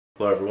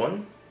Hello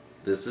everyone,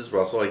 this is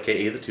Russell,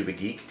 aka the Tuba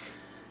Geek,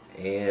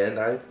 and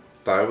I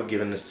thought I would give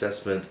an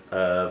assessment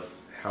of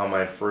how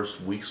my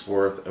first week's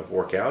worth of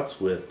workouts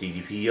with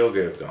DDP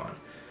Yoga have gone.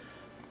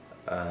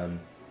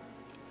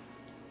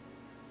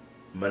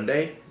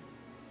 Monday,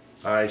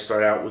 I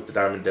start out with the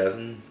Diamond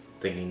Dozen,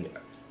 thinking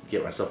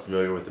get myself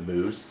familiar with the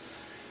moves,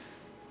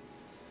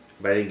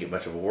 but I didn't get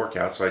much of a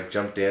workout, so I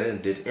jumped in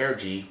and did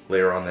energy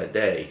later on that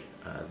day.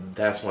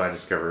 That's when I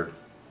discovered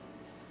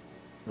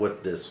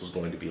what this was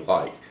going to be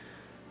like.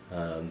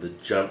 The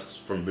jumps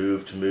from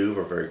move to move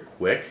are very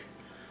quick.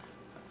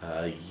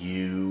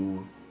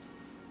 You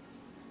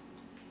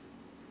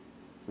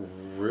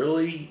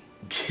really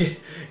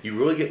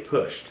get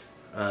pushed.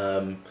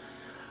 The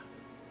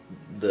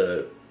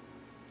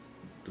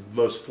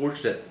most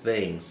fortunate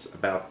things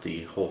about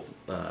the whole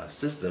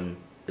system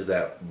is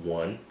that,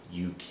 one,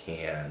 you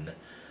can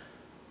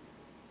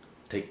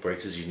take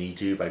breaks as you need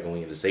to by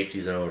going into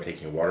safety zone or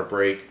taking a water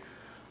break.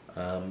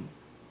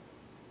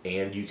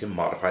 And you can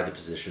modify the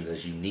positions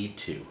as you need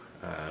to.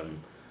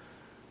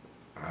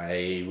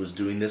 I was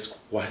doing this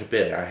quite a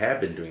bit. I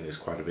have been doing this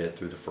quite a bit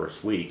through the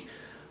first week.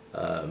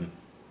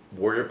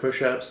 Warrior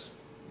push-ups,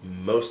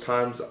 most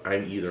times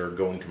I'm either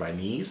going to my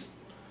knees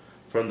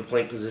from the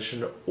plank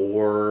position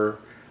or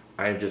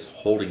I'm just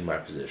holding my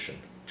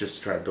position just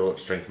to try to build up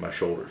strength in my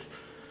shoulders.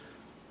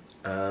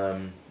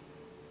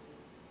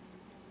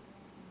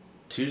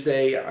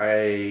 Tuesday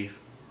I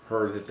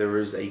heard that there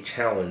was a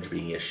challenge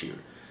being issued,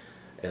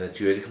 and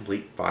that you had to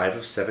complete 5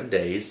 of 7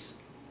 days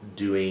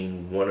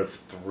doing 1 of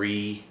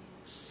 3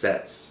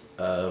 sets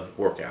of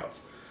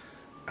workouts.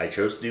 I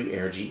chose to do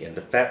energy and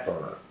a fat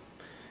burner.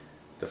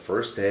 The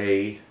first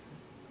day,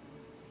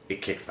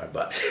 it kicked my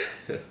butt.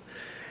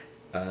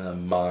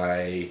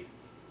 My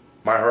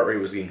heart rate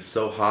was getting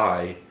so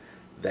high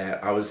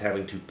that I was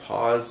having to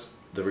pause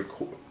it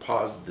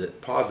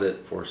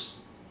for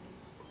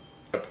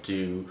up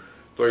to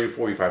 30 to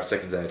 45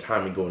 seconds at a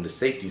time and go into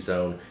safety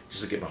zone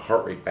just to get my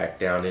heart rate back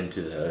down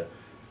into the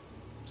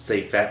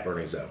safe fat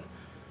burning zone.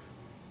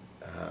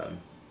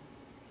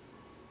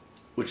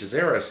 Which is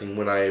interesting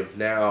when I've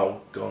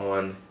now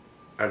done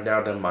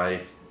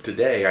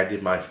today I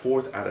did my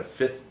fourth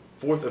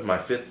of my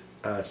fifth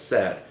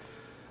set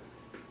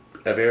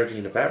of energy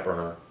and a fat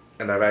burner,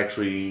 and I've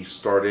actually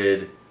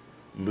started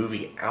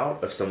moving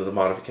out of some of the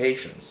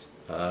modifications.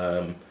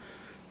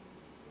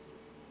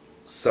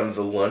 Some of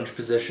the lunge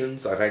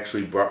positions I've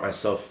actually brought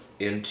myself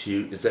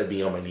into, instead of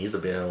being on my knees,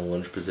 I've been in a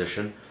lunge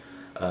position,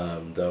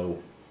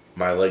 though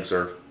my legs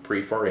are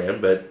pretty far in,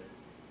 but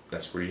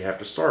that's where you have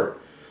to start.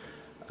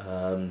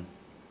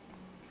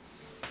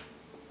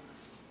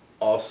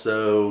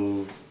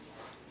 Also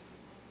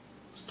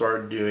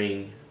started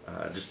doing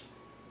I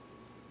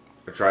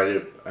tried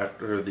it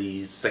after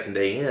the second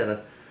day in,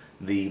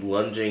 the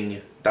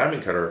lunging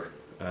diamond cutter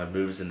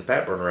moves in the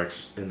fat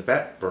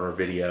burner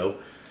video.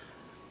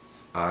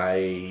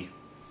 I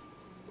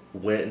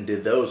went and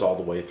did those all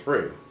the way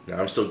through. Now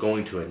I'm still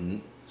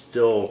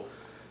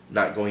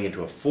not going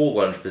into a full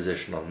lunge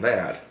position on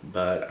that,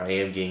 but I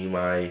am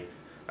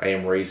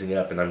raising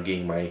up and I'm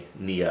getting my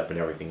knee up and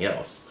everything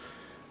else.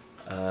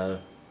 I'm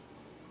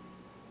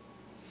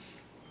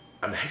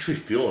actually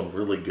feeling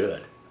really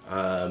good.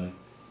 I've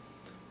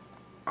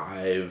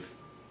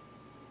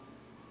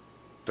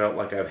felt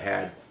like I've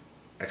had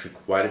actually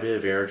quite a bit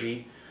of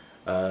energy,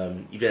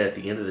 even at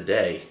the end of the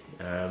day.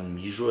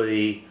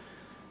 Usually,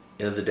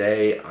 end of the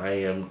day, I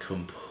am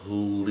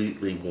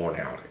completely worn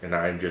out and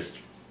I'm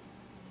just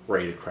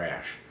ready to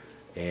crash.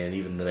 And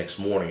even the next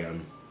morning,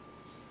 I'm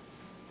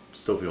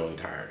still feeling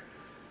tired.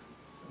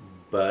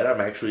 But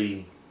I'm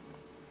actually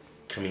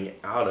coming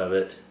out of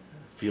it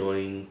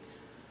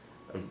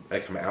I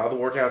come out of the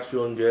workouts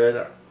feeling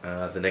good.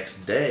 The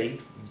next day,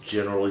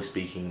 generally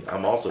speaking,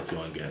 I'm also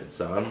feeling good.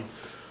 So I'm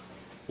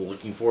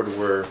looking forward to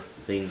where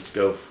things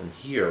go from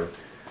here.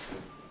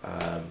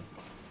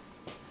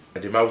 I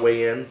did my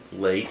weigh-in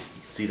late. You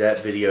can see that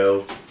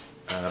video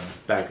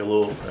back a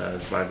little.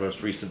 It's my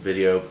most recent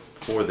video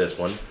for this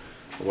one,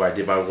 where I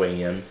did my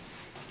weigh-in.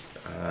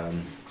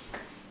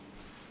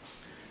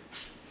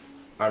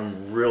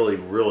 I'm really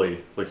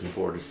looking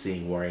forward to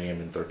seeing where I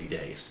am in 30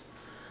 days.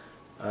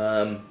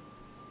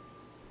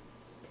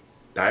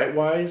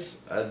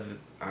 Diet-wise,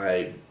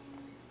 I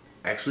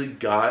actually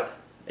got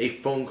a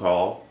phone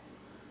call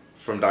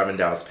from Diamond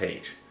Dow's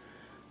page.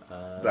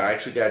 But I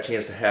actually got a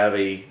chance to have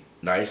a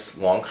nice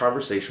long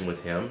conversation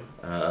with him.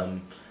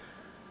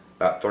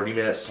 About 30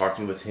 minutes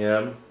talking with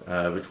him,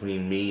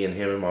 between me and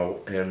him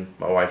and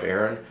my wife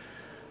Erin.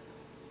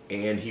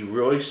 And he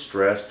really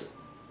stressed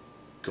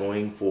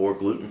going for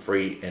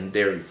gluten-free and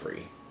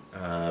dairy-free.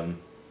 I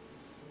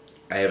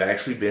have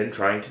actually been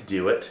trying to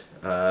do it.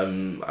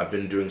 I've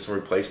been doing some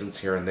replacements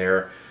here and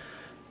there.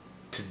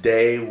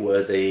 Today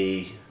was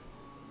a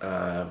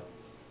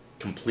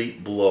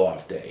complete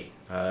blow-off day.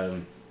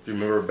 If you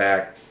remember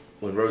back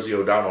when Rosie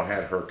O'Donnell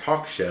had her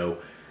talk show,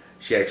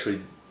 she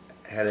actually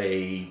had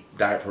a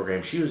diet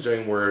program she was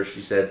doing where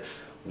she said,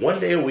 1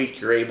 day a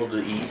week you're able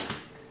to eat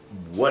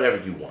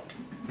whatever you want.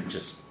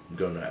 Just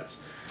go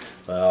nuts.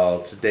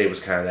 Well, today was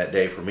kind of that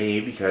day for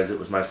me because it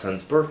was my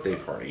son's birthday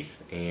party,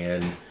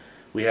 and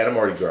we had a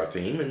Mardi Gras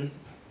theme, and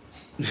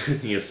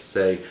he used to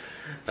say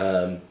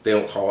they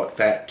don't call it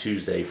Fat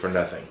Tuesday for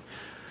nothing.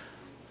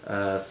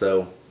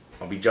 So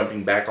I'll be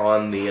jumping back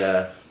on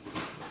the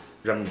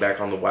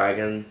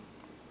wagon,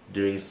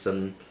 doing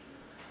some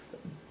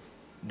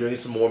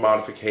more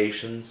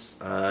modifications,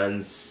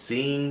 and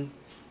seeing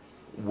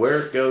where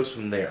it goes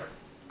from there.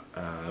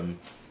 I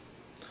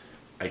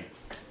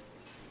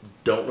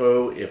don't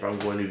know if I'm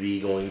going to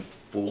be going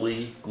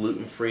fully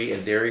gluten-free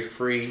and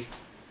dairy-free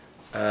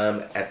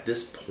at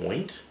this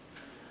point.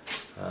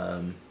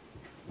 Time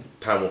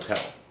will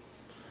tell.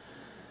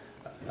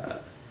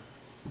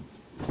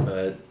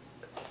 But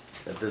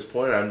at this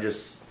point, I'm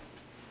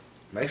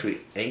actually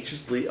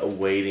anxiously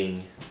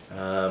awaiting.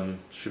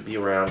 Should be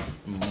around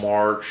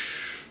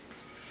March,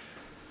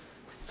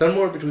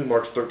 somewhere between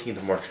March 13th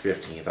and March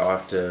 15th. I'll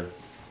have to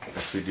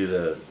actually do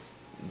the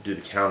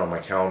count on my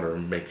calendar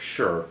and make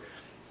sure.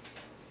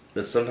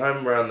 But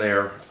sometime around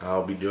there,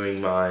 I'll be doing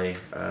my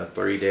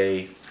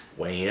 30-day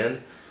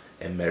weigh-in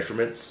and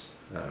measurements,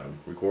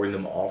 recording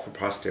them all for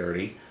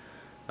posterity,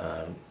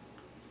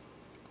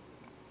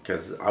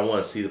 because I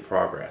want to see the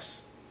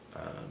progress.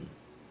 Like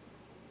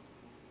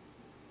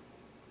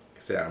I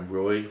said, I'm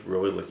really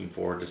looking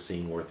forward to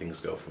seeing where things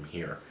go from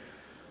here.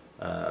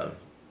 I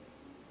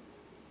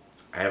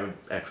haven't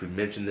actually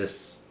mentioned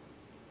this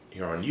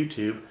here on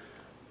YouTube,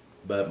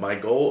 but my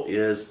goal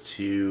is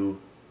to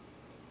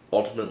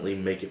ultimately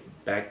make it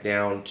back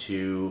down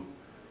to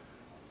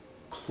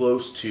as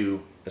close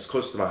to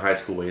my high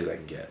school weight as I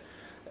can get.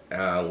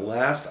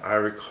 Last I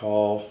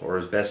recall, or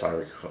as best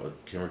I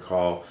can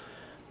recall,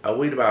 I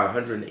weighed about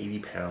 180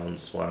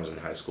 pounds when I was in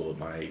high school at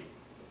my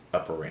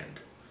upper end.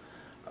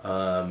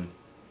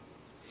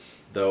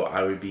 Though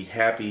I would be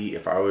happy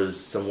if I was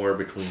somewhere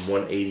between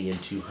 180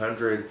 and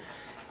 200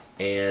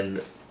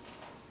 and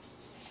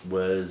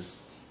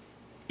was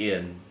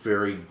in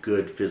very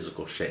good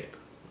physical shape.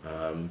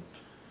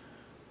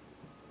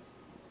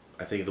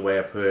 I think the way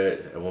I put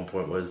it at one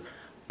point was,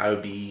 I'll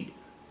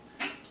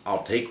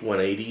take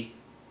 180,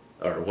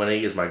 or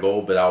 180 is my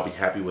goal, but I'll be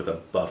happy with a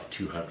buff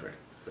 200.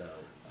 So,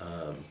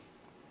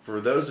 for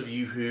those of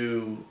you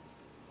who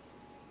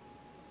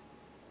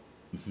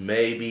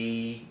may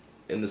be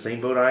in the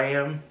same boat I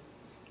am,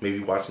 maybe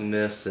watching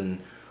this and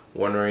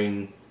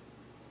wondering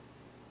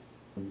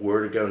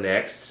where to go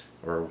next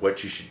or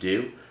what you should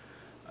do,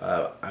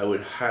 I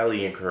would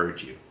highly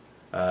encourage you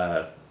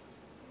to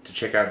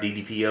check out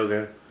DDP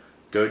Yoga.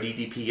 Go to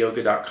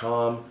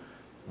DDPYoga.com.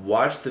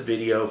 Watch the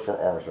video for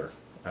Arthur.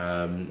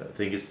 I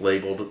think it's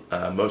labeled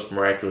Most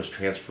Miraculous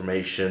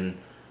Transformation,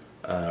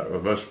 or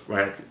Most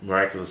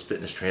Miraculous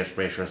Fitness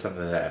Transformation, or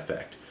something to that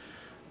effect.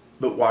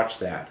 But watch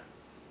that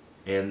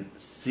and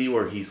see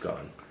where he's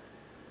gone.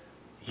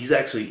 He's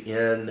actually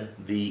in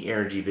the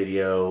energy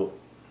video,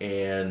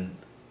 and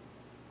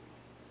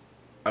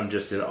I'm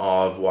just in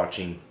awe of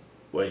watching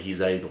what he's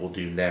able to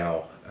do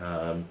now.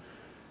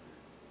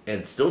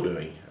 And still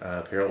doing.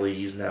 Apparently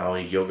he's now a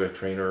yoga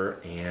trainer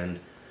and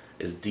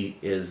is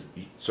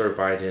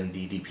certified in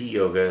DDP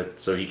Yoga,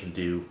 so he can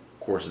do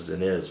courses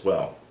in it as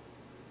well.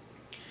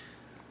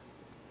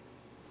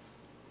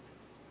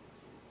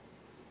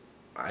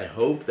 I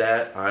hope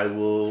that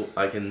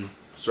I can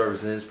serve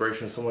as an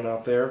inspiration to someone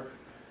out there.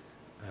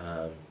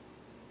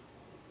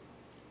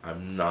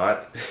 I'm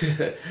not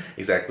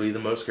exactly the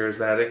most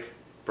charismatic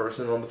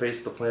person on the face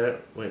of the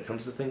planet when it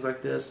comes to things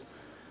like this,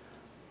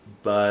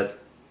 but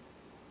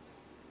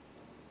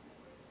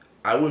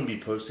I wouldn't be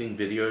posting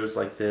videos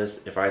like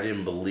this if I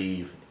didn't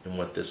believe in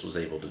what this was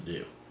able to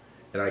do.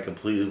 And I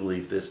completely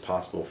believe this is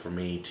possible for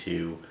me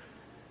to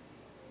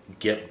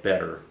get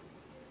better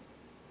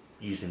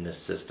using this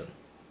system.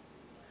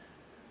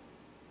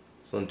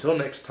 So until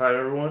next time,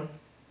 everyone,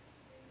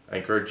 I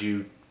encourage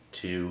you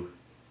to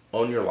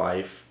own your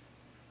life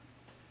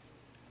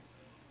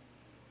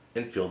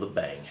and feel the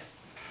bang.